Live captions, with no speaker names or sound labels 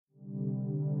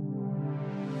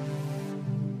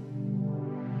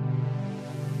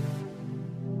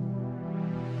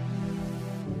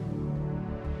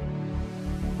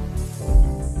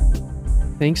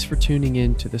Thanks for tuning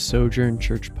in to the Sojourn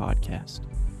Church podcast.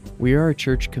 We are a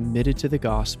church committed to the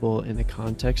gospel in the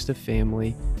context of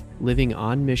family, living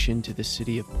on mission to the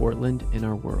city of Portland and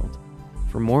our world.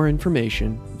 For more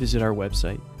information, visit our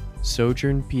website,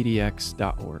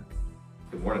 sojournpdx.org.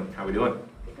 Good morning. How are we doing?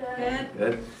 Good.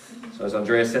 Good. So as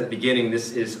Andrea said at the beginning,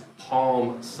 this is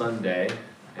Palm Sunday.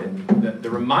 And the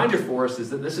reminder for us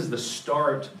is that this is the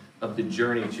start of the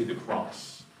journey to the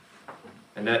cross.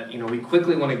 And that, we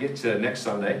quickly want to get to next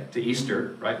Sunday, to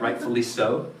Easter, right? Rightfully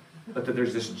so. But that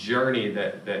there's this journey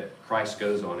that Christ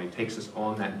goes on. He takes us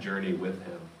on that journey with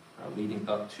him, leading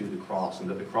up to the cross. And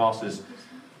that the cross is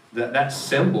that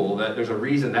symbol, that there's a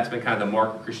reason that's been kind of the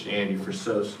mark of Christianity for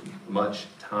so much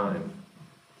time.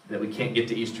 That we can't get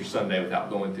to Easter Sunday without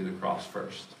going through the cross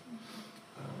first.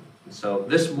 So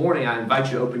this morning, I invite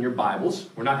you to open your Bibles.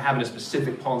 We're not having a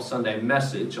specific Palm Sunday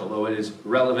message, although it is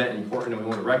relevant and important and we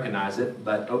want to recognize it.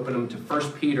 But open them to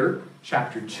 1 Peter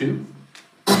chapter 2.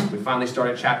 We finally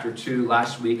started chapter 2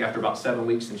 last week after about 7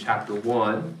 weeks in chapter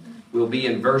 1. We'll be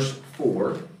in verse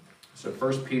 4. So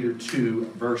 1 Peter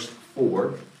 2, verse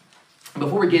 4.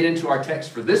 Before we get into our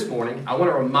text for this morning, I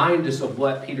want to remind us of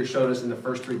what Peter showed us in the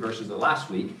first 3 verses of last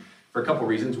week for a couple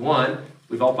reasons. One,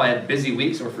 we've all probably had busy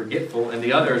weeks and we're forgetful. And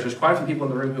the other is there's quite a few people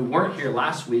in the room who weren't here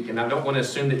last week. And I don't want to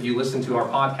assume that you listened to our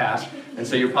podcast. And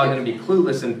so you're probably going to be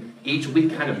clueless. And each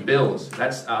week kind of builds.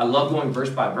 I love going verse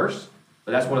by verse.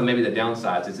 But that's one of maybe the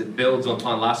downsides is it builds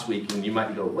on last week. And you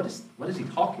might go, what is he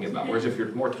talking about? Whereas if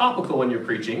you're more topical when you're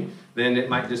preaching, then it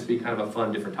might just be kind of a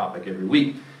fun, different topic every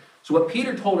week. So what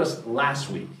Peter told us last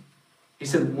week, he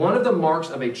said one of the marks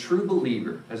of a true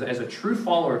believer, as a true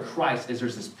follower of Christ, is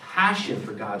there's this passion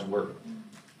for God's word.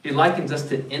 He likens us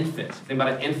to infants. Think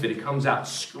about an infant. It comes out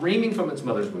screaming from its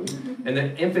mother's womb. And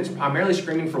the infant's primarily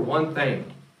screaming for one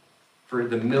thing, for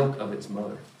the milk of its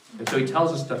mother. And so he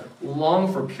tells us to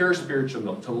long for pure spiritual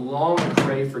milk, to long and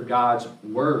crave for God's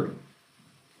word.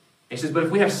 He says, but if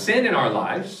we have sin in our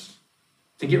lives,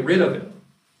 to get rid of it,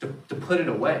 to put it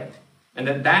away. And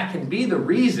that can be the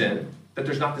reason that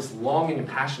there's not this longing and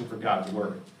passion for God's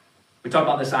word. We talk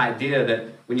about this idea that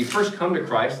when you first come to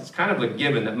Christ, it's kind of a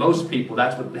given that most people,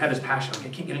 that's what have this passion. I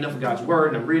can't get enough of God's word,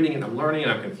 and I'm reading and I'm learning,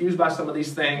 and I'm confused by some of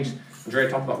these things. Andrea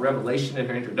talked about Revelation in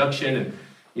her introduction, and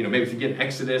maybe if you get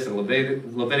Exodus and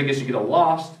Leviticus, you get all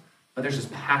lost. But there's this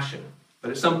passion.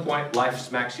 But at some point, life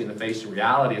smacks you in the face in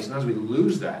reality, and sometimes we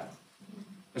lose that.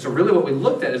 And so really what we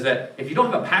looked at is that if you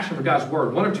don't have a passion for God's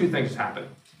word, one or two things is happening.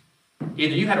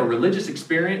 Either you had a religious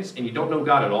experience and you don't know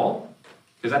God at all,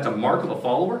 because that's a mark of a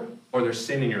follower, or there's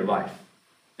sin in your life.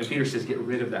 And Peter says, get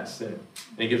rid of that sin.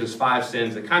 And he gives us 5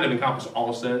 sins that kind of encompass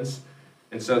all sins.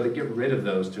 And so to get rid of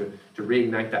those, to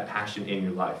reignite that passion in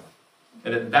your life.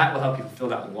 And that will help you fulfill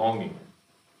that longing,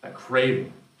 that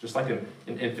craving, just like an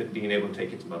infant being able to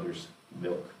take its mother's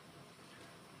milk.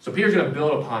 So Peter's going to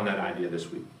build upon that idea this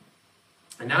week.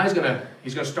 And now he's going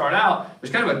to start out.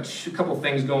 There's kind of a couple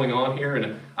things going on here,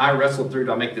 and I wrestled through,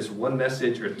 do I make this 1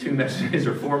 message or 2 messages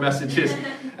or 4 messages?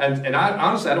 And I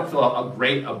honestly, I don't feel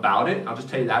great about it. I'll just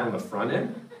tell you that on the front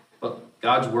end. But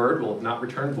God's word will not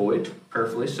return void,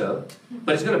 prayerfully so.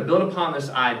 But he's going to build upon this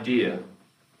idea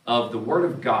of the word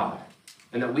of God,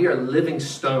 and that we are living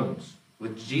stones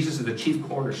with Jesus as the chief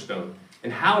cornerstone,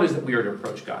 and how it is that we are to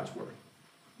approach God's word.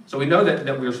 So we know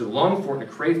that we are to long for it and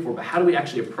to crave for it, but how do we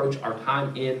actually approach our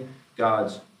time in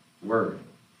God's word?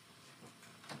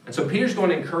 And so Peter's going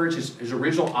to encourage his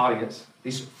original audience,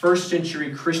 these first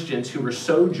century Christians who were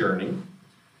sojourning,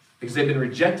 because they've been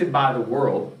rejected by the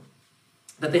world,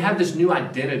 that they have this new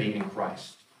identity in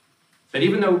Christ. That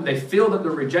even though they feel that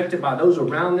they're rejected by those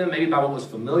around them, maybe by what was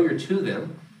familiar to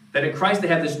them, that in Christ they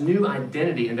have this new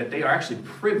identity and that they are actually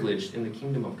privileged in the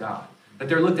kingdom of God. That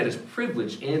they're looked at as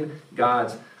privileged in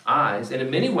God's eyes. And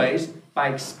in many ways, by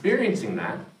experiencing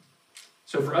that,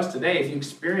 so for us today, if you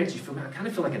experience, I kind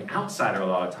of feel like an outsider a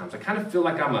lot of times. I kind of feel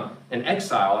like I'm an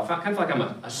exile. I kind of feel like I'm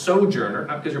a sojourner,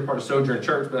 not because you're part of Sojourn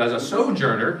Church, but as a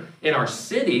sojourner in our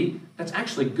city, that's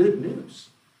actually good news.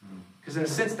 Because in a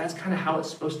sense, that's kind of how it's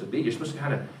supposed to be. You're supposed to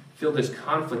kind of feel this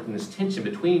conflict and this tension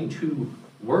between two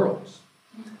worlds.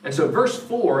 And so verse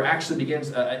 4 actually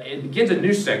begins a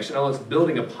new section, although it's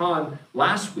building upon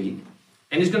last week.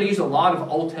 And he's going to use a lot of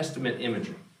Old Testament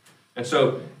imagery. And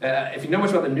so if you know much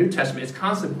about the New Testament, it's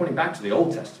constantly pointing back to the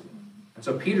Old Testament. And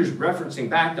so Peter's referencing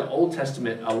back the Old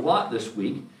Testament a lot this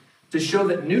week to show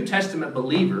that New Testament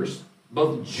believers,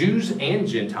 both Jews and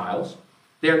Gentiles,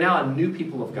 they are now a new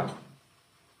people of God,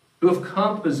 who have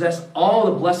come to possess all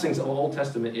the blessings of Old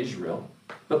Testament Israel,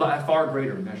 but by a far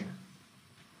greater measure.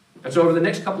 And so over the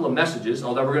next couple of messages,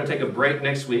 although we're going to take a break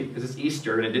next week because it's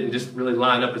Easter and it didn't just really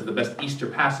line up as the best Easter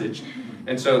passage.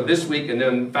 And so this week and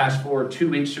then fast forward 2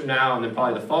 weeks from now and then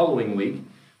probably the following week,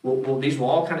 these will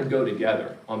all kind of go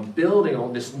together on building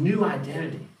on this new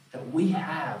identity that we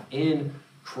have in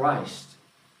Christ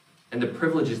and the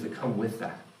privileges that come with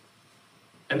that.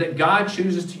 And that God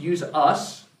chooses to use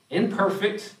us,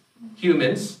 imperfect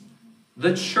humans,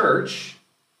 the church,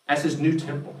 as his new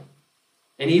temple.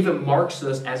 And he even marks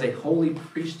us as a holy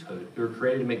priesthood who are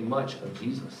created to make much of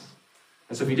Jesus.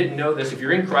 And so if you didn't know this, if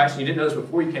you're in Christ and you didn't know this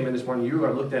before you came in this morning, you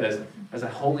are looked at as a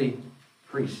holy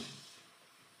priest.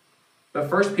 But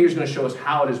first, Peter's going to show us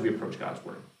how it is we approach God's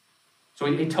word.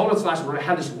 So he told us last week we're going to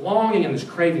have this longing and this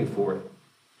craving for it.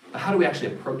 But how do we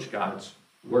actually approach God's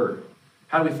word?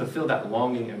 How do we fulfill that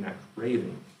longing and that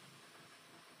craving?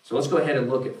 So let's go ahead and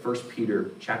look at 1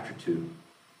 Peter chapter 2,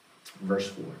 verse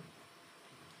 4. It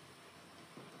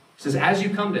says, as you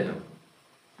come to him,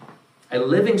 a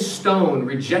living stone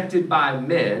rejected by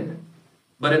men,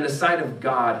 but in the sight of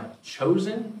God,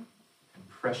 chosen and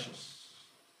precious.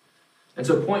 And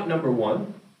so point number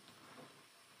one,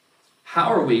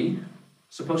 how are we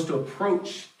supposed to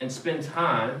approach and spend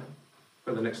time,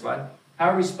 for the next slide, how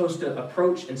are we supposed to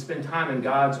approach and spend time in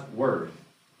God's word?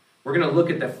 We're going to look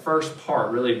at the first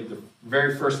part, really the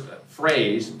very first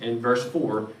phrase in verse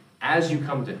 4, as you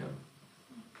come to him.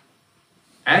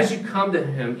 As you come to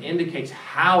him indicates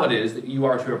how it is that you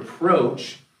are to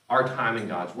approach our time in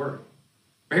God's word.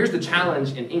 But here's the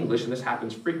challenge in English, and this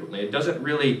happens frequently. It doesn't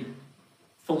really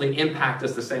fully impact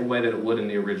us the same way that it would in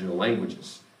the original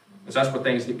languages. And so that's where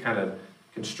things get kind of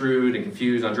construed and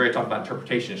confused. Andrea talked about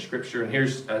interpretation of Scripture, and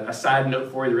here's a side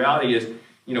note for you. The reality is,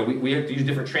 we have to use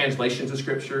different translations of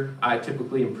Scripture. I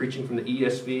typically am preaching from the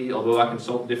ESV, although I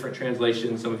consult different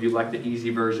translations. Some of you like the easy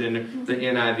version, the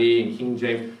NIV and King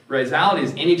James. The reality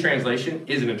is any translation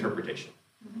is an interpretation,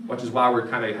 which is why we're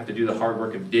kind of have to do the hard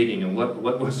work of digging and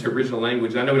what was the original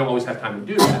language. And I know we don't always have time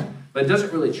to do that, but it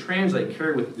doesn't really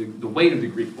carry with the weight of the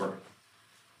Greek word,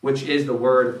 which is the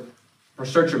word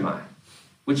proserchomai,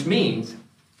 which means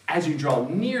as you draw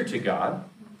near to God,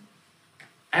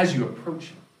 as you approach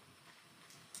him.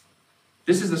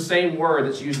 This is the same word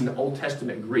that's used in the Old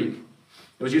Testament Greek.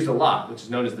 It was used a lot, which is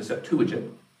known as the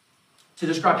Septuagint, to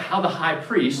describe how the high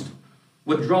priest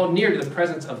would draw near to the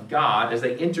presence of God as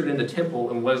they entered in the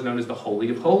temple in what is known as the Holy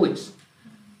of Holies.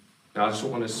 Now, I just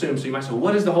don't want to assume, so you might say, well,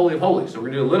 what is the Holy of Holies? So we're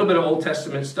going to do a little bit of Old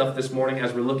Testament stuff this morning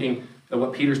as we're looking at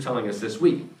what Peter's telling us this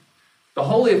week. The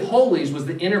Holy of Holies was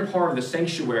the inner part of the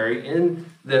sanctuary in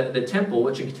the temple,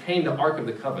 which contained the Ark of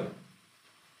the Covenant.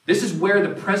 This is where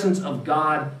the presence of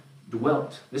God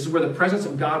dwelt. This is where the presence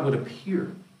of God would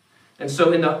appear. And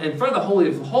so in front of the Holy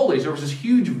of Holies, there was this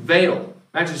huge veil,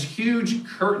 this huge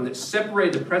curtain that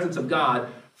separated the presence of God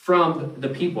from the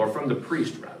people, or from the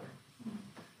priest, rather.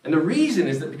 And the reason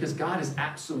is that because God is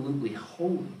absolutely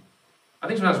holy. I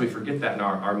think sometimes we forget that in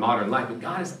our modern life, but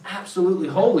God is absolutely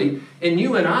holy. And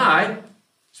you and I,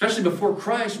 especially before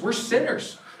Christ, we're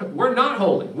sinners. We're not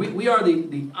holy. We are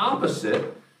the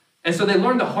opposite. And so they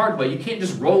learned the hard way. You can't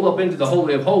just roll up into the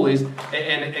Holy of Holies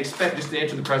and expect just to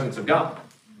enter the presence of God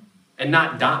and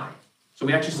not die. So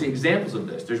we actually see examples of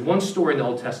this. There's one story in the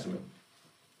Old Testament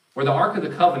where the Ark of the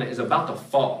Covenant is about to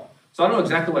fall. So I don't know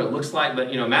exactly what it looks like,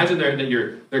 but imagine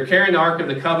they're carrying the Ark of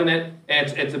the Covenant,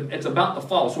 and it's about to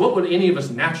fall. So what would any of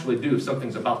us naturally do if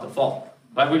something's about to fall?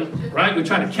 Right? We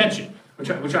try to catch it. We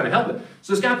try to help it.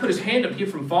 So this guy put his hand up here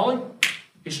from falling.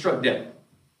 He's struck dead.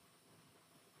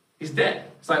 He's dead.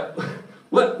 It's like,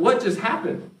 what just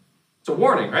happened? It's a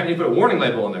warning, right? You put a warning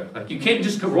label on there. Like, you can't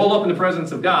just roll up in the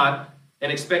presence of God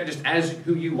and expect just as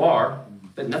who you are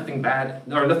that nothing bad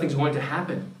or nothing's going to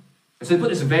happen. And so they put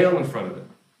this veil in front of it.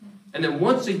 And then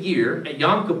once a year at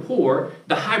Yom Kippur,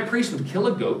 the high priest would kill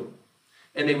a goat,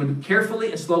 and they would carefully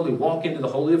and slowly walk into the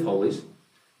Holy of Holies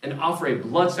and offer a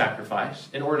blood sacrifice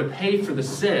in order to pay for the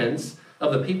sins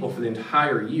of the people for the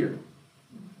entire year.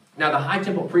 Now, the high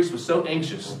temple priest was so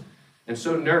anxious and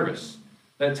so nervous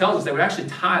that it tells us they would actually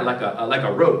tie like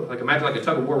a rope, imagine like a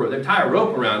tug of war rope. They'd tie a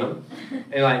rope around them,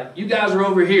 and like, you guys are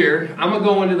over here, I'm going to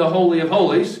go into the Holy of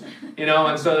Holies,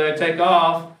 and so they'd take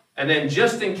off, and then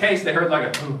just in case they heard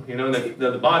like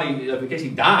the body, in case he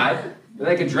died, then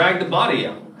they could drag the body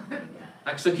out.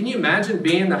 Like, so can you imagine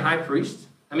being the high priest?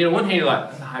 I mean, on one hand, you're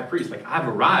like, I'm the high priest, like, I've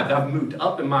arrived, I've moved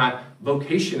up in my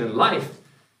vocation in life.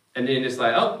 And then it's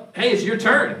like, oh, hey, it's your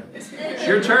turn. It's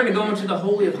your turn to go into the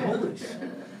Holy of Holies.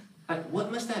 Like,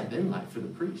 what must that have been like for the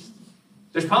priest?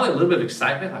 There's probably a little bit of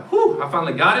excitement, like, whew, I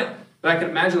finally got it. But I can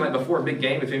imagine, like, before a big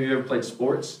game, if any of you ever played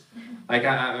sports, Like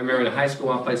I remember in high school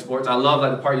when I played sports, I love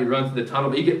like the part you run through the tunnel,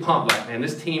 but you get pumped like, man,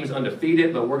 this team is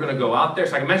undefeated, but we're going to go out there.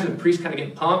 So I can imagine the priest kind of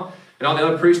getting pumped, and all the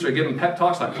other priests are giving pep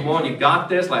talks like, come on, you got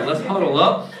this, like let's huddle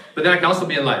up. But then I can also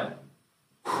be in like,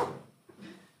 whew.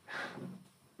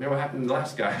 Remember what happened to the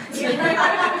last guy?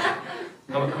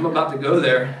 I'm about to go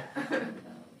there.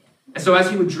 And so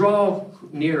as he would draw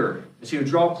nearer, as he would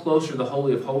draw closer to the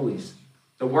Holy of Holies,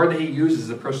 the word that he uses is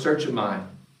the proserchomai.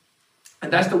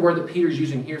 And that's the word that Peter's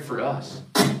using here for us.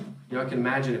 You know, I can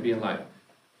imagine it being like,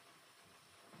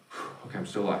 okay, I'm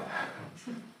still alive.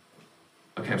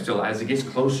 Okay, I'm still alive. As it gets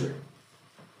closer.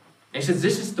 And he says,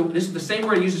 this is the same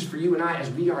word he uses for you and I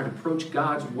as we are to approach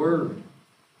God's word.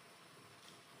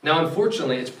 Now,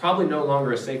 unfortunately, it's probably no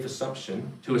longer a safe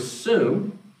assumption to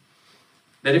assume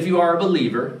that if you are a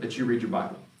believer, that you read your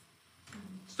Bible.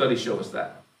 Studies show us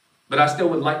that. But I still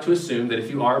would like to assume that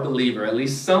if you are a believer, at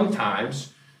least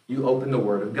sometimes you open the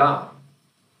Word of God.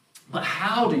 But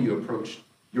how do you approach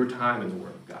your time in the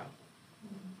Word of God?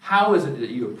 How is it that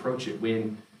you approach it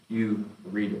when you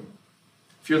read it?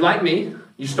 If you're like me,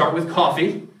 you start with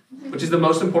coffee, which is the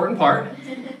most important part.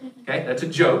 Okay, that's a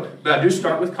joke, but I do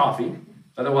start with coffee.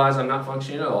 Otherwise, I'm not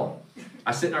functioning at all.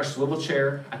 I sit in our swivel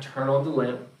chair, I turn on the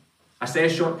lamp, I say a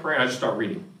short prayer, and I just start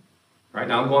reading. Right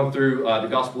now, I'm going through the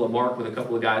Gospel of Mark with a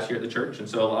couple of guys here at the church, and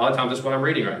so a lot of times that's what I'm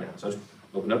reading right now. So I just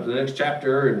open up to the next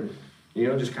chapter and,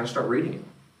 just kind of start reading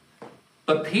it.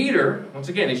 But Peter, once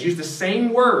again, has used the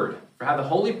same word for how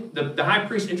the high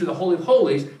priest entered the Holy of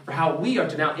Holies, for how we are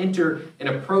to now enter and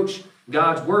approach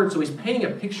God's word. So he's painting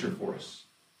a picture for us.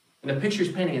 And the picture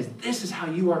he's painting is this is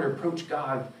how you are to approach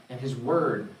God and his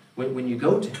word when you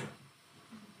go to him.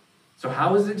 So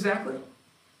how is it exactly?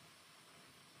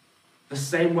 The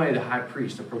same way the high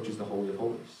priest approaches the Holy of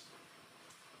Holies.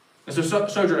 And so,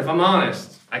 Sojourn, if I'm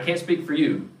honest, I can't speak for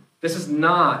you. This is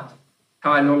not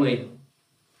how I normally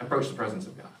approach the presence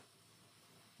of God.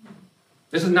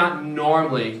 This is not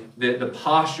normally the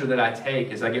posture that I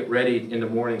take as I get ready in the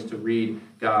mornings to read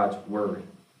God's word.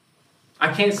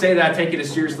 I can't say that I take it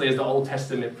as seriously as the Old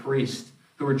Testament priests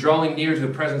who were drawing near to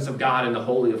the presence of God in the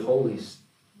Holy of Holies.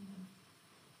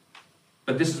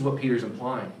 But this is what Peter's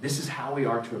implying. This is how we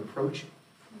are to approach it.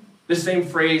 This same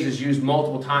phrase is used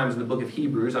multiple times in the book of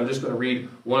Hebrews. I'm just going to read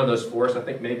one of those for us. I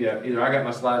think maybe either I got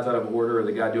my slides out of order or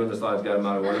the guy doing the slides got them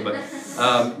out of order.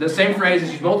 But the same phrase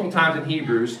is used multiple times in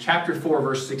Hebrews, chapter 4,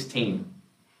 verse 16.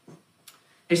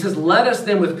 He says, let us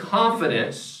then with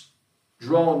confidence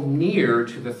draw near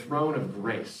to the throne of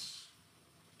grace,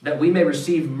 that we may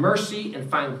receive mercy and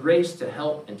find grace to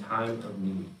help in time of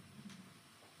need.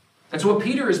 And so what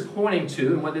Peter is pointing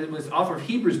to, and what the author of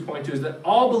Hebrews is pointing to, is that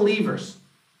all believers,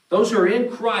 those who are in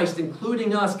Christ,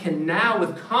 including us, can now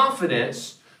with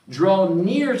confidence draw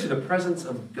near to the presence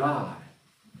of God.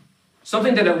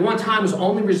 Something that at one time was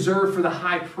only reserved for the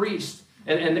high priest.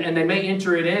 And they may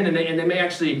enter it in, and they may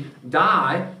actually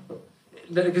die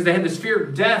because they had this fear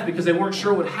of death because they weren't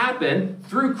sure what happened.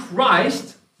 Through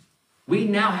Christ, we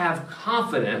now have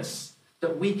confidence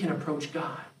that we can approach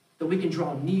God, that we can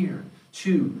draw near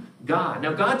to God.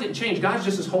 Now, God didn't change. God's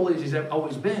just as holy as he's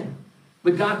always been.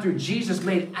 But God, through Jesus,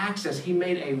 made access. He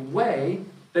made a way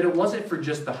that it wasn't for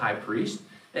just the high priest,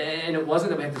 and it wasn't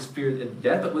that we had this fear of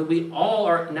death, but we all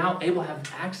are now able to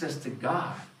have access to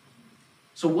God.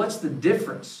 So what's the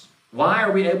difference? Why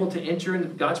are we able to enter into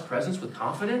God's presence with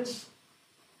confidence?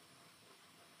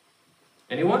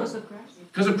 Anyone? Because of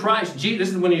Christ. This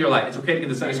is when you're like, it's okay to get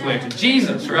the Sunday school answer.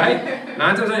 Jesus, right? 9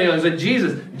 times out of 10, it's like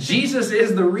Jesus. Jesus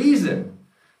is the reason.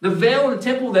 The veil in the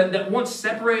temple that once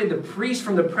separated the priest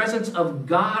from the presence of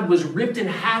God was ripped in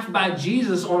half by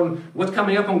Jesus on what's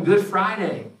coming up on Good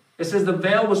Friday. It says the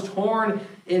veil was torn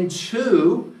in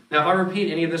two. Now, if I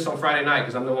repeat any of this on Friday night,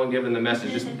 because I'm the one giving the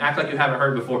message, just act like you haven't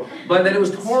heard before. But that it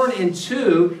was torn in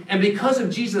two, and because of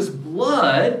Jesus'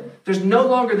 blood, there's no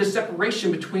longer this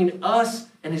separation between us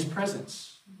and his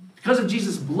presence. Because of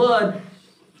Jesus' blood,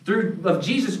 of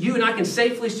Jesus, you and I can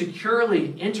safely,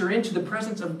 securely enter into the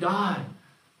presence of God.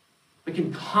 We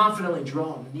can confidently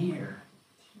draw near,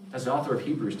 as the author of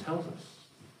Hebrews tells us.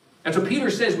 And so Peter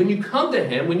says, when you come to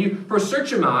him, when you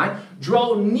proserchomai,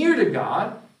 draw near to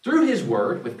God through his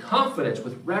word with confidence,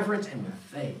 with reverence, and with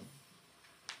faith.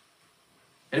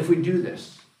 And if we do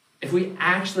this, if we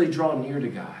actually draw near to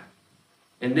God,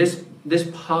 in this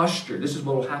posture, this is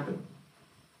what will happen.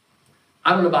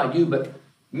 I don't know about you, but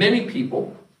many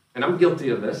people, and I'm guilty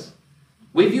of this,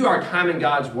 we view our time in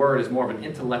God's word as more of an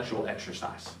intellectual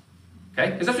exercise.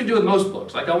 Okay? Because that's what we do with most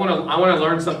books. Like I want to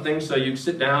learn something, so you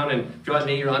sit down and if you're like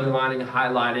me, you're underlining,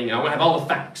 highlighting, and I want to have all the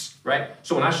facts. right?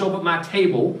 So when I show up at my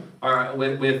table or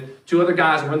with two other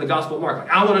guys and we're in the Gospel of Mark, like,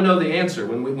 I want to know the answer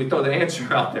when we throw the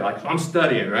answer out there. Like, I'm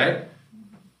studying, right?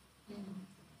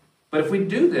 But if we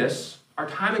do this, our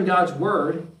time in God's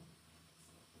Word,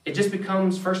 it just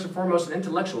becomes, first and foremost, an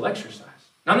intellectual exercise.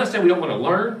 Now, I'm not saying we don't want to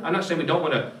learn. I'm not saying we don't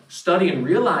want to study and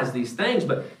realize these things.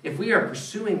 But if we are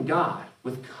pursuing God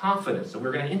with confidence that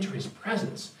we're going to enter His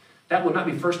presence, that will not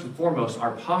be first and foremost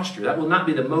our posture. That will not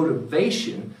be the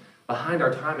motivation behind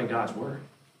our time in God's Word.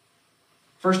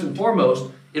 First and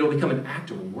foremost, it will become an act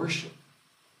of worship.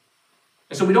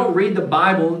 And so we don't read the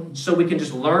Bible so we can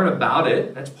just learn about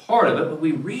it. That's part of it. But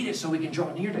we read it so we can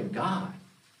draw near to God.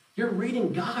 You're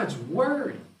reading God's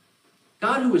Word.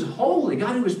 God who is holy.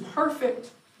 God who is perfect.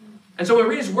 And so when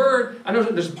we read His Word, I know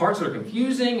that there's parts that are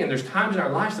confusing and there's times in our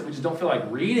lives that we just don't feel like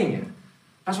reading it.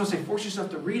 That's why I say force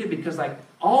yourself to read it, because like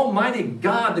Almighty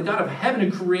God, the God of heaven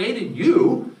who created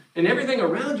you and everything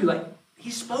around you, like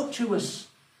He spoke to us.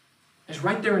 It's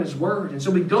right there in His Word. And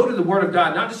so we go to the Word of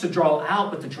God not just to draw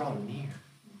out, but to draw near.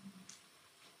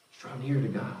 Draw near to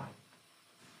God.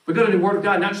 We go to the Word of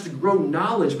God not just to grow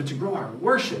knowledge, but to grow our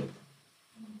worship.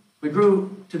 We grow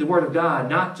to the Word of God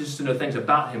not just to know things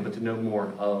about Him, but to know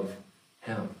more of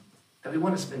Him. That we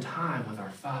want to spend time with our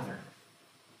Father.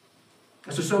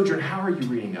 And so, Sojourn, how are you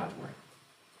reading God's Word?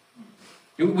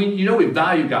 You know we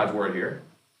value God's Word here,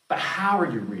 but how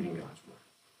are you reading God's Word?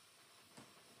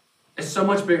 It's so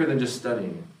much bigger than just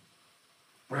studying it.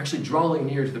 We're actually drawing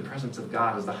near to the presence of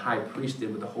God as the high priest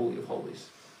did with the Holy of Holies.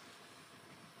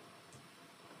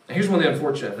 And here's one of the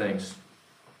unfortunate things.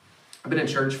 I've been in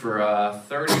church for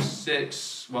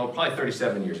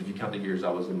 37 years, if you count the years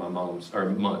I was in my mom's, or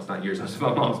months, not years, I was in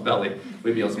my mom's belly.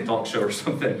 We'd be on some talk show or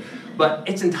something. But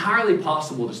it's entirely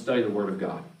possible to study the Word of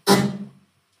God,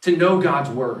 to know God's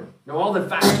Word, know all the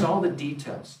facts, all the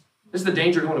details. This is the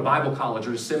danger of going to Bible college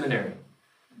or to seminary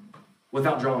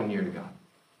without drawing near to God,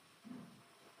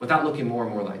 without looking more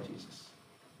and more like Jesus.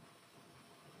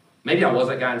 Maybe I was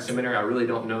that guy in seminary. I really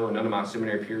don't know. None of my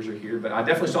seminary peers are here. But I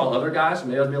definitely saw other guys.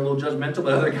 Maybe I was being a little judgmental,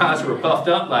 but other guys who were puffed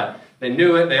up. Like, they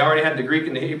knew it. They already had the Greek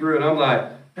and the Hebrew. And I'm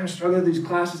like, I'm struggling with these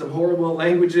classes. I'm horrible at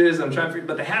languages. I'm trying to figure,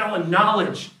 but they had all the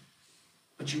knowledge.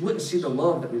 But you wouldn't see the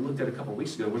love that we looked at a couple of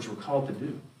weeks ago, which we're called to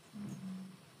do.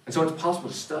 And so it's possible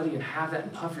to study and have that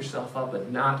and puff yourself up,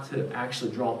 but not to actually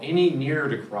draw any nearer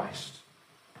to Christ.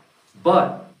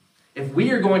 But if we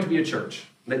are going to be a church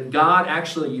that God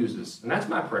actually uses, and that's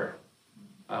my prayer.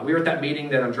 We were at that meeting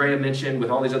that Andrea mentioned with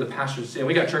all these other pastors, and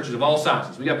we got churches of all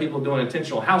sizes. We got people doing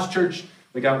intentional house church.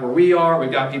 We got where we are. We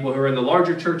got people who are in the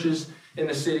larger churches in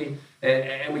the city.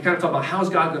 And we kind of talk about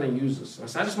how's God going to use us. And I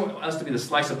said, I just want us to be the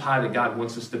slice of pie that God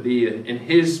wants us to be in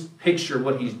His picture,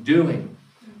 what He's doing.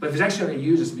 But if He's actually going to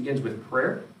use us, it begins with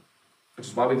prayer, which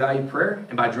is why we value prayer,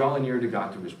 and by drawing near to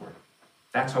God through His Word.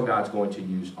 That's how God's going to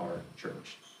use our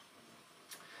church.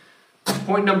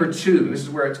 Point number 2, this is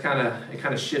where it kind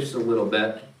of shifts a little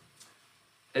bit,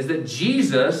 is that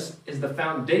Jesus is the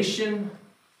foundation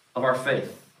of our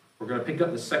faith. We're going to pick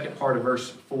up the second part of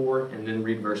verse 4 and then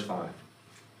read verse 5. It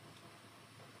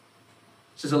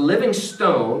says, a living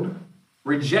stone,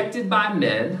 rejected by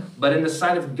men, but in the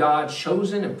sight of God,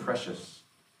 chosen and precious.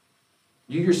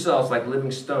 You yourselves, like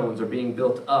living stones, are being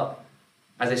built up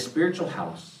as a spiritual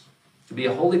house, to be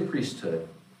a holy priesthood,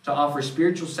 to offer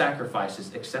spiritual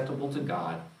sacrifices acceptable to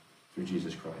God through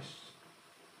Jesus Christ.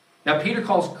 Now, Peter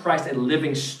calls Christ a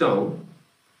living stone,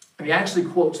 and he actually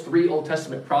quotes 3 Old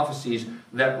Testament prophecies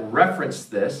that reference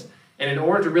this, and in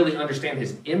order to really understand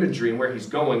his imagery and where he's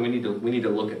going, we need to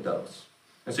look at those.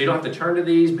 And so you don't have to turn to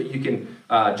these, but you can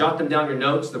jot them down your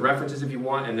notes, the references if you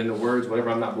want, and then the words, whatever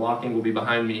I'm not blocking, will be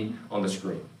behind me on the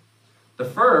screen. The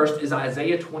first is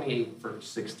Isaiah 28, verse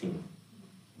 16,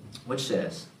 which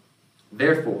says,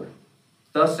 therefore,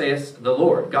 thus saith the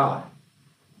Lord God,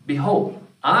 behold,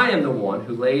 I am the one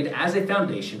who laid as a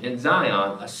foundation in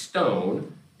Zion a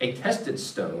stone, a tested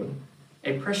stone,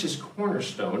 a precious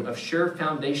cornerstone of sure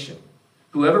foundation.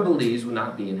 Whoever believes will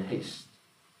not be in haste.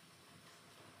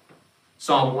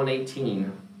 Psalm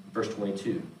 118, verse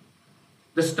 22.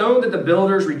 The stone that the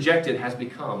builders rejected has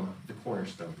become the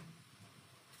cornerstone.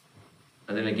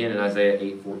 And then again in Isaiah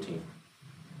 8:14.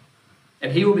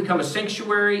 And he will become a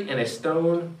sanctuary and a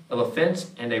stone of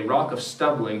offense and a rock of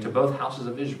stumbling to both houses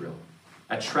of Israel,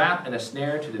 a trap and a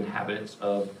snare to the inhabitants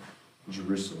of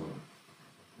Jerusalem.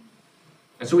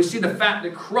 And so we see the fact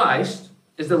that Christ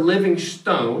is the living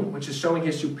stone, which is showing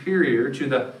his superior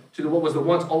to what was the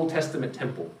once Old Testament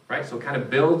temple, right? So it kind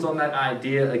of builds on that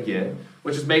idea again,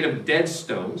 which is made of dead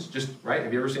stones, just, right?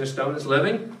 Have you ever seen a stone that's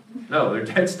living? No, they're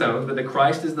dead stones, but the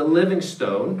Christ is the living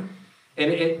stone.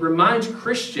 And it reminds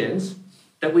Christians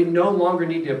that we no longer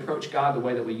need to approach God the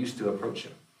way that we used to approach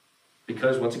him.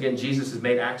 Because, once again, Jesus has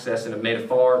made access and have made a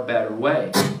far better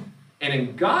way. And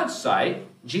in God's sight,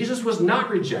 Jesus was not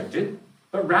rejected,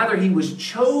 but rather he was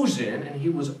chosen and he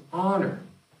was honored.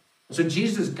 And so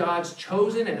Jesus is God's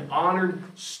chosen and honored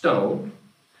stone.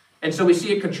 And so we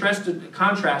see it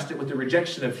contrasted with the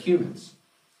rejection of humans,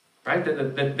 right?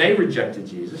 That they rejected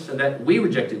Jesus and that we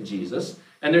rejected Jesus.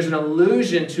 And there's an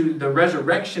allusion to the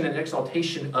resurrection and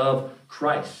exaltation of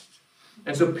Christ.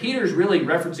 And so Peter's really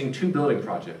referencing two building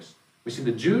projects. We see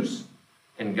the Jews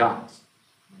and God's.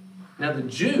 Now the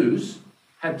Jews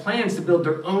had plans to build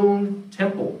their own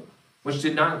temple, which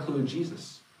did not include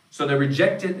Jesus. So they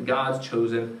rejected God's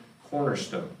chosen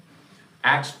cornerstone.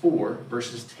 Acts 4,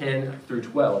 verses 10 through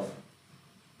 12.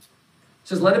 It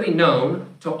says, "Let it be known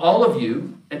to all of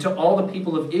you and to all the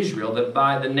people of Israel that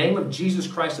by the name of Jesus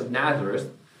Christ of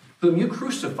Nazareth, whom you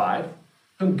crucified,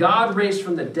 whom God raised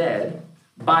from the dead,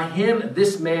 by him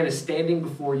this man is standing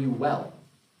before you well.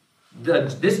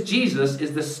 This Jesus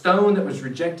is the stone that was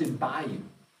rejected by you,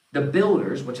 the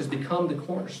builders, which has become the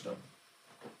cornerstone."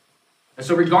 And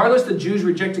so regardless the Jews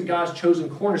rejected God's chosen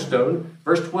cornerstone,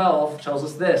 verse 12 tells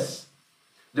us this: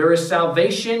 there is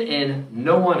salvation in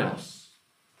no one else.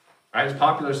 Right? It's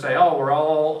popular to say, oh, we're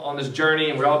all on this journey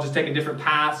and we're all just taking different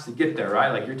paths to get there,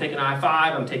 right? Like you're taking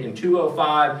I-5, I'm taking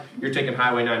 205, you're taking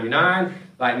Highway 99.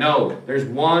 Like, no, there's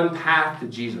one path to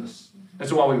Jesus. And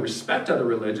so while we respect other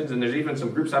religions, and there's even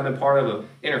some groups I've been part of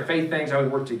interfaith things, how we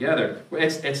work together,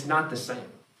 it's not the same.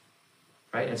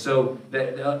 Right? And so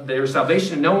there is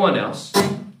salvation in no one else.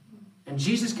 And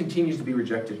Jesus continues to be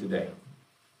rejected today.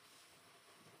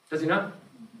 Does he not?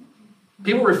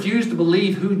 People refuse to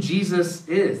believe who Jesus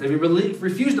is. They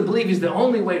refuse to believe he's the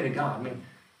only way to God. I mean,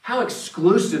 how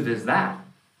exclusive is that?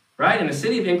 Right? In a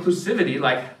city of inclusivity,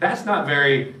 like, that's not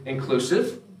very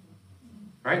inclusive.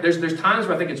 Right? There's times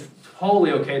where I think it's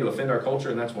totally okay to offend our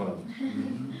culture, and that's one of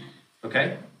them.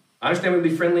 Okay? I understand we want to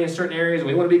be friendly in certain areas, and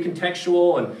we want to be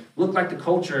contextual and look like the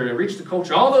culture and reach the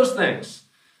culture, all those things.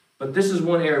 But this is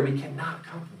one area we cannot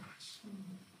compromise.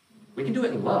 We can do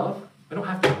it in love. We don't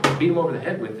have to beat them over the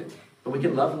head with it. But we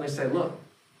can lovingly say, look,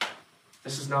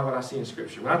 this is not what I see in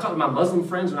Scripture. When I talked to my Muslim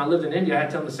friends when I lived in India, I had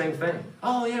to tell them the same thing.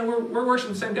 Oh, yeah, we're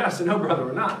worshiping the same God. I said, no, brother,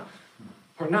 we're not.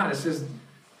 We're not. It says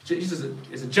Jesus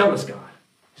is a jealous God.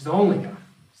 He's the only God.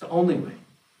 It's the only way.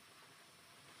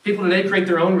 People today create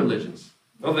their own religions,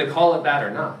 whether they call it that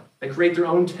or not. They create their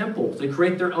own temples. They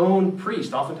create their own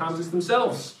priest. Oftentimes it's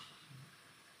themselves.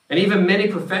 And even many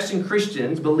professing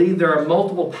Christians believe there are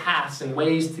multiple paths and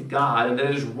ways to God, and that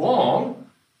it is wrong.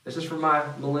 This is for my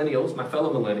millennials, my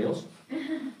fellow millennials,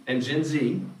 and Gen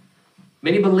Z.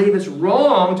 Many believe it's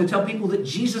wrong to tell people that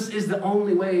Jesus is the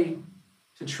only way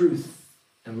to truth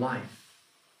and life.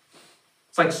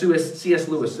 It's like C.S.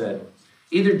 Lewis said,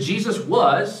 either Jesus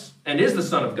was and is the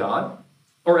Son of God,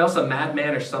 or else a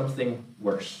madman or something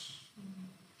worse.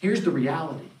 Here's the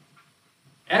reality.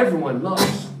 Everyone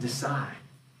must decide.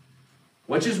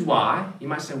 Which is why, you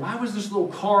might say, why was this little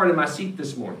card in my seat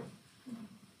this morning?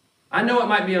 I know it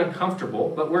might be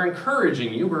uncomfortable, but we're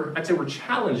encouraging you, I'd say we're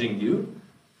challenging you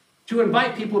to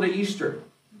invite people to Easter.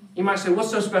 You might say,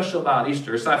 what's so special about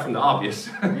Easter, aside from the obvious?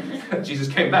 Jesus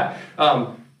came back.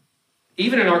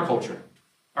 Even in our culture,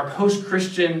 our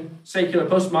post-Christian, secular,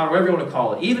 postmodern, whatever you want to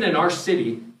call it, even in our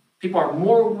city, people are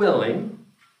more willing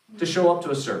to show up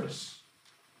to a service.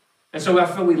 And so I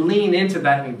feel we lean into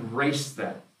that and embrace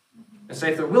that. And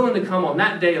say, if they're willing to come on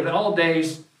that day of all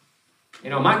days,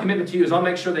 my commitment to you is I'll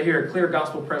make sure they hear a clear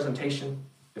gospel presentation.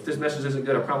 If this message isn't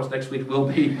good, I promise next week will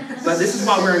be. But this is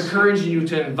why we're encouraging you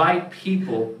to invite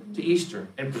people to Easter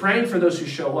and praying for those who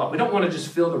show up. We don't want to just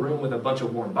fill the room with a bunch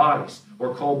of warm bodies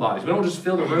or cold bodies. We don't just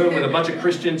fill the room with a bunch of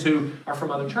Christians who are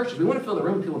from other churches. We want to fill the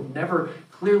room with people who've never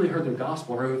clearly heard the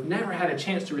gospel or who've never had a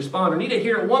chance to respond or need to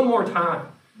hear it one more time.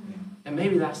 And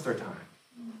maybe that's their time.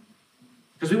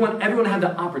 Because we want everyone to have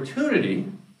the opportunity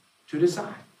to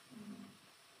decide.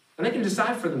 And they can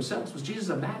decide for themselves. Was Jesus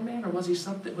a madman, or was he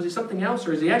something else,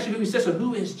 or is he actually who he says? So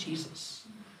who is Jesus?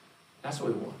 That's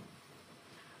what we want.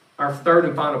 Our third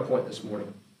and final point this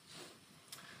morning.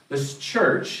 This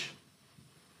church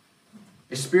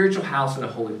is a spiritual house and a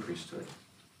holy priesthood.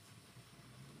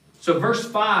 So verse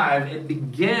 5, it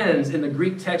begins in the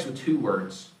Greek text with two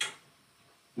words,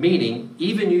 meaning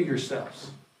even you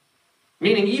yourselves.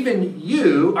 Meaning even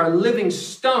you are living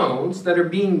stones that are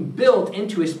being built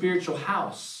into a spiritual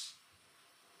house.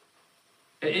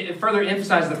 It further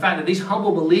emphasizes the fact that these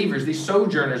humble believers, these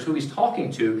sojourners who he's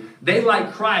talking to, they,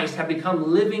 like Christ, have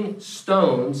become living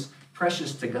stones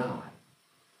precious to God.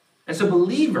 And so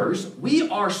believers, we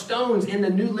are stones in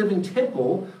the new living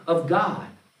temple of God.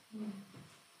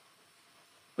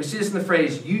 We see this in the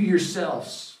phrase, you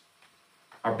yourselves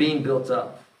are being built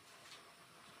up.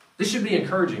 This should be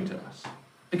encouraging to us.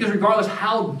 Because regardless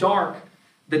how dark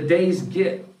the days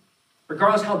get,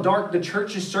 regardless how dark the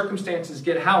church's circumstances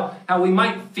get, how we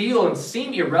might feel and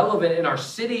seem irrelevant in our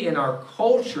city, in our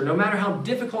culture, no matter how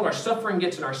difficult our suffering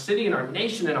gets in our city, in our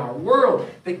nation, in our world,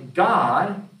 that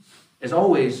God is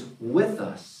always with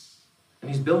us.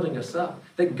 And he's building us up.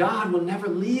 That God will never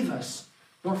leave us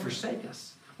nor forsake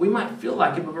us. We might feel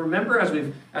like it, but remember as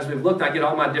we've looked, I get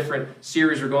all my different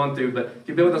series we're going through, but if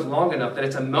you've been with us long enough, that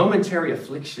it's a momentary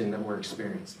affliction that we're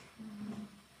experiencing.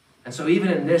 And so even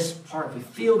in this part, if we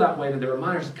feel that way, that the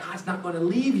reminder is God's not going to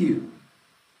leave you.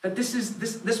 That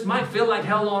this might feel like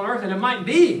hell on earth, and it might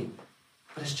be,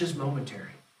 but it's just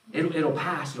momentary. It'll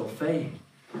pass, it'll fade.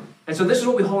 And so this is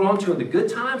what we hold on to in the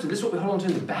good times, and this is what we hold on to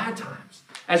in the bad times.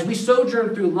 As we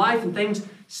sojourn through life and things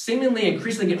seemingly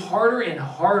increasingly get harder and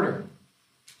harder,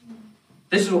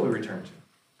 this is what we return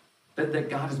to. That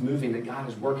God is moving, that God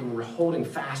is working, we're holding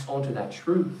fast onto that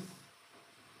truth.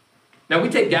 Now, we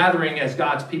take gathering as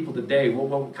God's people today,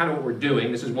 kind of what we're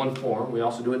doing. This is one form. We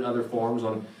also do it in other forms,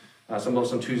 on some of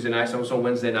us on Tuesday nights, some of us on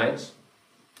Wednesday nights.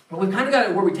 But we've kind of got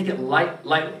it where we take it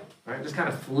lightly, right? Just kind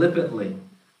of flippantly.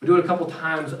 We do it a couple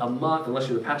times a month. Unless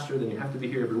you're the pastor, then you have to be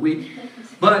here every week.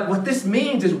 But what this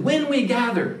means is when we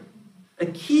gather, a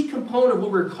key component of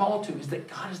what we're called to is that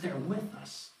God is there with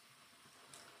us.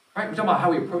 Right? We're talking about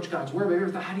how we approach God's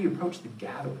word, but how do you approach the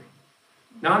gathering?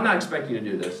 Now, I'm not expecting you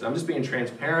to do this. I'm just being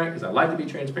transparent because I like to be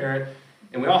transparent.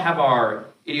 And we all have our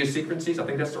idiosyncrasies. I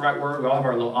think that's the right word. We all have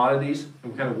our little oddities.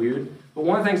 I'm kind of weird. But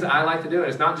one of the things that I like to do, and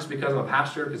it's not just because I'm a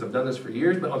pastor, because I've done this for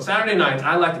years, but on Saturday nights,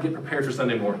 I like to get prepared for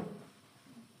Sunday morning.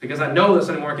 Because I know that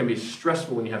Sunday morning can be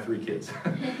stressful when you have 3 kids.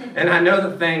 And I know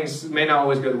that things may not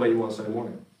always go the way you want Sunday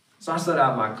morning. So I set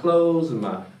out my clothes and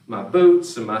my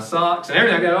boots and my socks and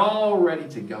everything. I got it all ready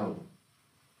to go.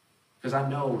 Because I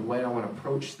know the way I want to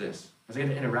approach this. I get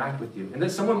to interact with you. And then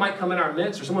someone might come in our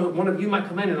midst, or one of you might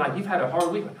come in and like, you've had a hard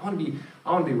week. Like, I want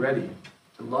to be ready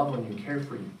to love on you, care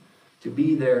for you, to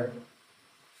be there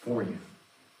for you.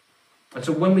 And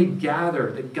so when we gather,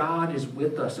 that God is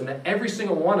with us, and that every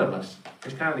single one of us,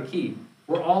 is kind of the key,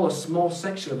 we're all a small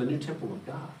section of the new temple of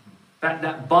God.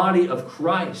 That body of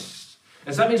Christ.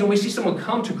 And so that means when we see someone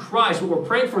come to Christ, what we're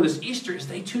praying for this Easter is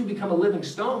they too become a living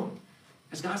stone.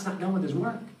 Because God's not done with his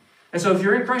work. And so if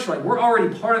you're in Christ, you're like, we're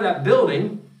already part of that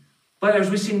building. But as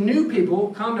we see new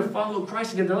people come to follow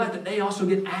Christ and give their life, that they also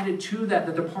get added to that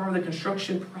they're part of the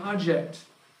construction project.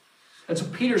 And so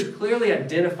Peter's clearly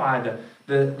identified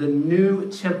the new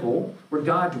temple where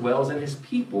God dwells and his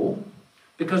people,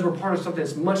 because we're part of something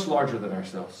that's much larger than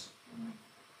ourselves.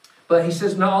 But he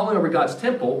says not only are we God's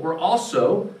temple, we're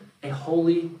also a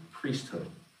holy priesthood.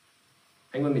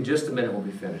 Hang with me just a minute, we'll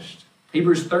be finished.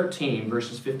 Hebrews 13,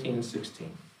 verses 15 and 16.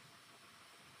 It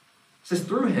says,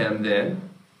 through him, then,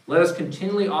 let us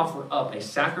continually offer up a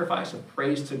sacrifice of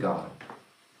praise to God.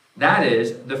 That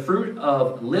is, the fruit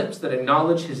of lips that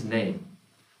acknowledge his name.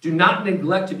 Do not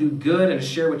neglect to do good and to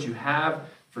share what you have,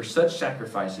 for such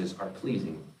sacrifices are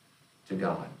pleasing to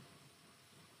God.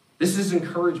 This is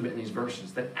encouragement in these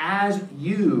verses, that as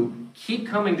you keep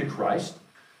coming to Christ,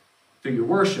 through your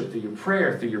worship, through your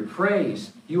prayer, through your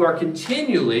praise, you are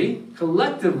continually,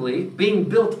 collectively, being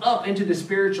built up into the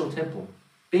spiritual temple,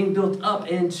 being built up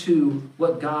into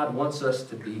what God wants us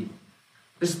to be.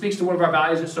 This speaks to one of our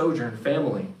values at Sojourn,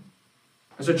 family.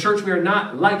 As a church, we are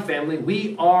not like family,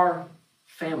 we are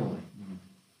family.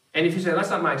 And if you say, that's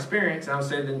not my experience, I would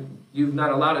say, then you've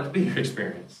not allowed it to be your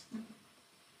experience.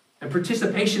 And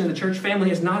participation in the church family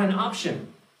is not an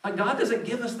option. Like, God doesn't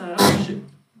give us that option.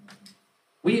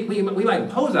 We might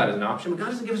impose that as an option, but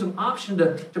God doesn't give us an option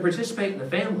to participate in the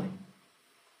family.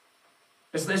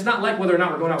 It's not like whether or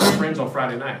not we're going out with friends on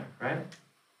Friday night, right?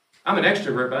 I'm an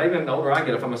extrovert, but even the older I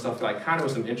get, I find myself like kind of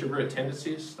with some introverted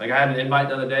tendencies. Like I had an invite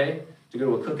the other day to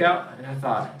go to a cookout, and I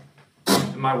thought,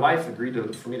 and my wife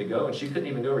agreed for me to go, and she couldn't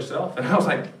even do it herself. And I was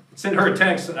like, send her a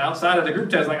text outside of the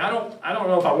group text, like, I don't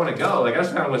know if I want to go. Like, I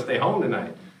just kind of want to stay home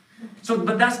tonight. So,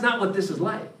 but that's not what this is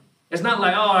like. It's not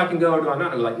like, oh, I can go or do I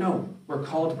not. We're like, no, we're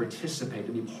called to participate,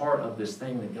 to be part of this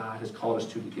thing that God has called us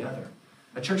to together.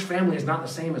 A church family is not the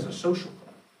same as a social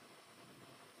club.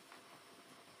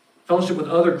 Fellowship with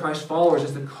other Christ followers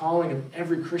is the calling of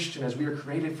every Christian, as we are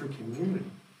created for community.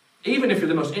 Even if you're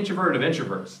the most introverted of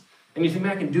introverts, and you think,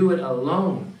 man, I can do it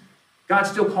alone, God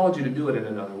still called you to do it in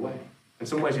another way. In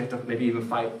some ways, you have to maybe even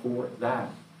fight for that.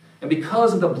 And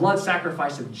because of the blood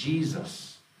sacrifice of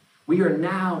Jesus, we are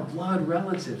now blood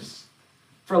relatives.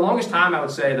 For the longest time, I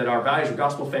would say that our values are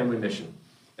gospel, family, mission.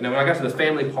 And then when I got to the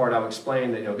family part, I'll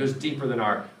explain that it goes deeper than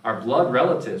our blood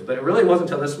relatives. But it really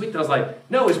wasn't until this week that I was like,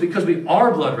 no, it's because we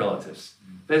are blood relatives.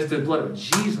 That is the blood of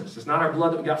Jesus. It's not our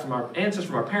blood that we got from our ancestors,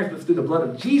 from our parents, but through the blood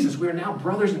of Jesus, we are now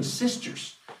brothers and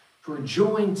sisters who are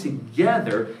joined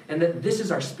together, and that this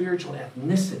is our spiritual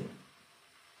ethnicity.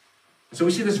 And so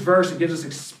we see this verse, it gives us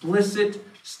explicit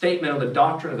statement on the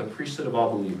doctrine of the priesthood of all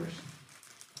believers.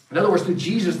 In other words, through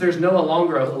Jesus, there's no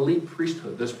longer an elite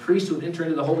priesthood. Those priests who would enter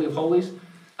into the Holy of Holies,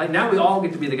 like now we all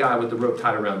get to be the guy with the rope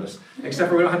tied around us, except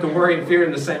for we don't have to worry and fear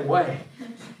in the same way.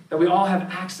 That we all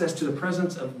have access to the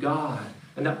presence of God,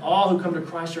 and that all who come to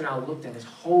Christ are now looked at as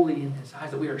holy in his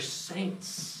eyes, that we are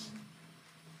saints.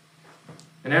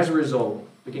 And as a result,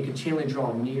 we can continually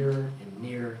draw nearer and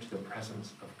nearer to the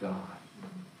presence of God.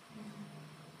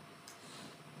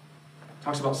 It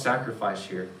talks about sacrifice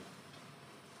here.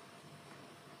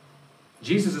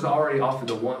 Jesus has already offered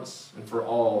the once and for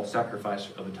all sacrifice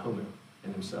of atonement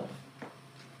in himself.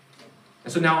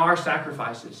 And so now our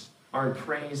sacrifices are in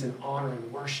praise and honor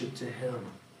and worship to him.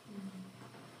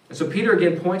 And so Peter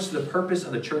again points to the purpose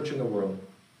of the church in the world.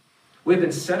 We have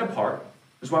been set apart.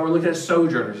 That's why we're looking at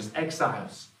sojourners, as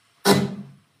exiles,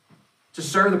 to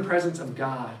serve the presence of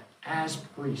God as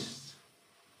priests.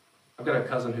 I've got a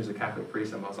cousin who's a Catholic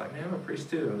priest, and I was like, man, I'm a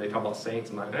priest too. And they talk about saints.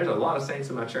 I'm like, there's a lot of saints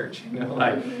in my church.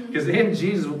 Because in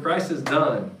Jesus, what Christ has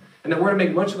done, and that we're to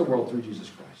make much of the world through Jesus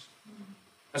Christ.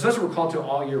 And so that's what we're called to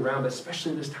all year round, but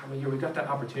especially this time of year, we've got that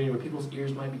opportunity where people's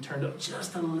ears might be turned up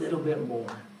just a little bit more.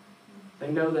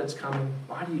 They know that's coming.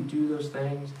 Why do you do those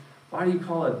things? Why do you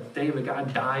call a day of a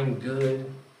God dying good?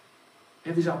 We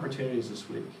have these opportunities this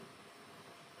week.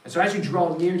 And so as you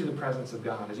draw near to the presence of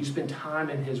God, as you spend time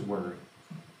in his word,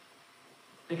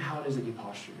 think how it is that you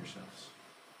posture yourselves.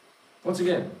 Once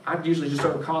again, I usually just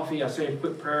start with coffee, I say a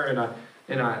quick prayer,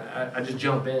 and I just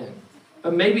jump in.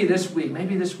 But maybe this week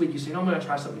you say, no, I'm going to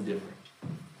try something different.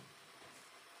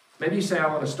 Maybe you say, I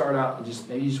want to start out and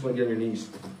maybe you just want to get on your knees.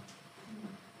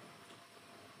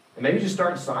 And maybe you just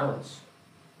start in silence.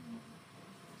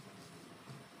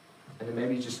 And then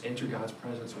maybe you just enter God's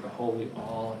presence with a holy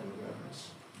awe and reverence.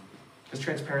 Because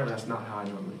transparently, that's not how I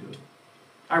normally do it.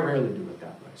 I rarely do it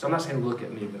that way. So I'm not saying look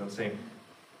at me, but I'm saying,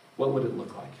 what would it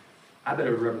look like? I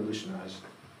better revolutionize,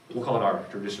 we'll call it our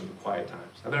tradition of quiet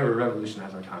times. I better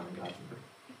revolutionize our time in God's word.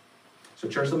 So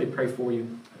church, let me pray for you,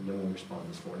 and then we'll respond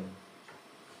this morning.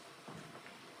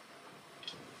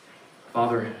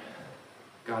 Father,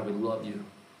 God, we love you.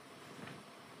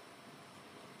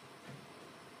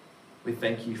 We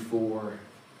thank you for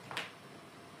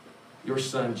your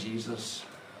son, Jesus,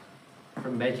 for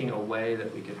making a way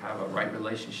that we could have a right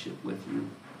relationship with you.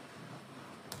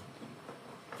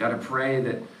 God, I pray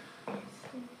that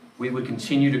we would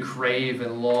continue to crave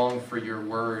and long for your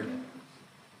word.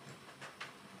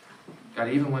 God,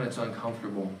 even when it's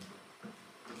uncomfortable.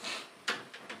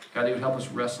 God, you would help us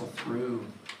wrestle through,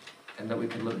 and that we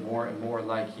could look more and more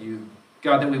like you.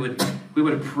 God, that we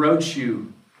would approach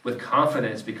you with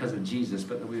confidence because of Jesus,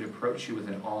 but that we would approach you with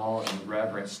an awe and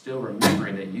reverence, still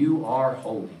remembering that you are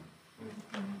holy.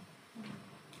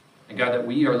 And God, that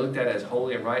we are looked at as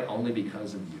holy and right only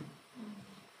because of you.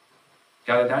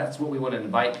 God, that's what we want to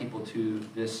invite people to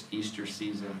this Easter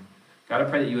season. God, I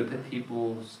pray that you would put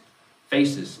people's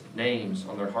faces, names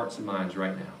on their hearts and minds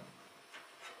right now.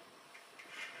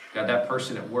 God, that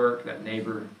person at work, that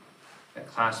neighbor, that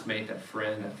classmate, that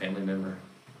friend, that family member,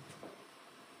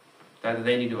 God, that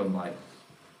they need to invite.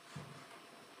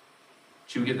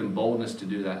 She would give them boldness to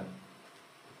do that.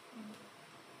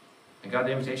 And God,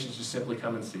 the invitation is just simply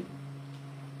come and see.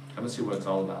 Come and see what it's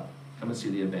all about. Come and see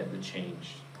the event that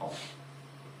changed all.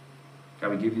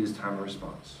 God, we give you this time of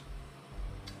response.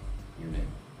 In your name.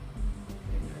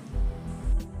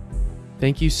 Amen.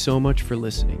 Thank you so much for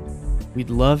listening. We'd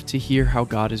love to hear how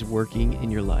God is working in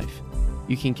your life.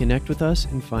 You can connect with us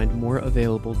and find more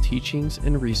available teachings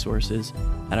and resources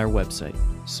at our website,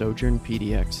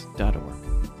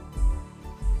 sojournpdx.org.